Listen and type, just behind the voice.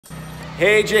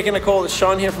Hey, Jake and Nicole, it's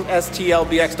Sean here from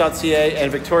STLBX.CA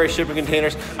and Victoria Shipping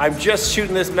Containers. I'm just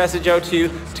shooting this message out to you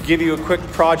to give you a quick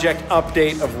project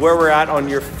update of where we're at on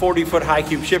your 40-foot high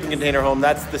cube shipping container home.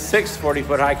 That's the 6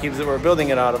 40-foot high cubes that we're building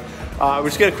it out of. We're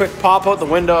just gonna quick pop out the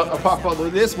window, pop out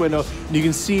this window, and you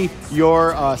can see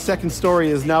your second story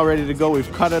is now ready to go.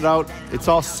 We've cut it out, it's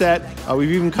all set.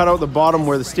 We've even cut out the bottom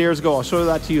where the stairs go. I'll show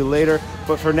that to you later.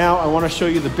 But for now, I wanna show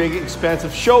you the big,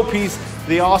 expansive showpiece,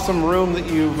 the awesome room that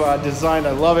you've designed.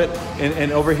 I love it.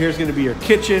 And over here is gonna be your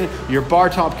kitchen. Your bar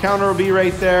top counter will be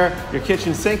right there. Your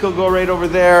kitchen sink will go right over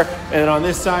there. And on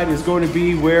this side is going to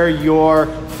be where your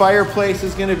fireplace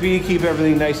is gonna be. Keep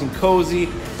everything nice and cozy.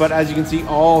 But as you can see,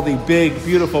 all the big,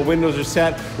 beautiful windows are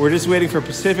set. We're just waiting for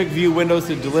Pacific View Windows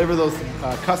to deliver those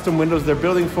custom windows they're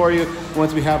building for you.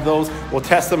 Once we have those, we'll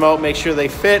test them out, make sure they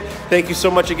fit. Thank you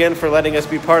so much again for letting us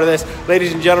be part of this.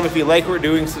 Ladies and gentlemen, if you like what we're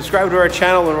doing, subscribe to our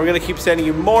channel and we're gonna keep sending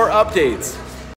you more updates.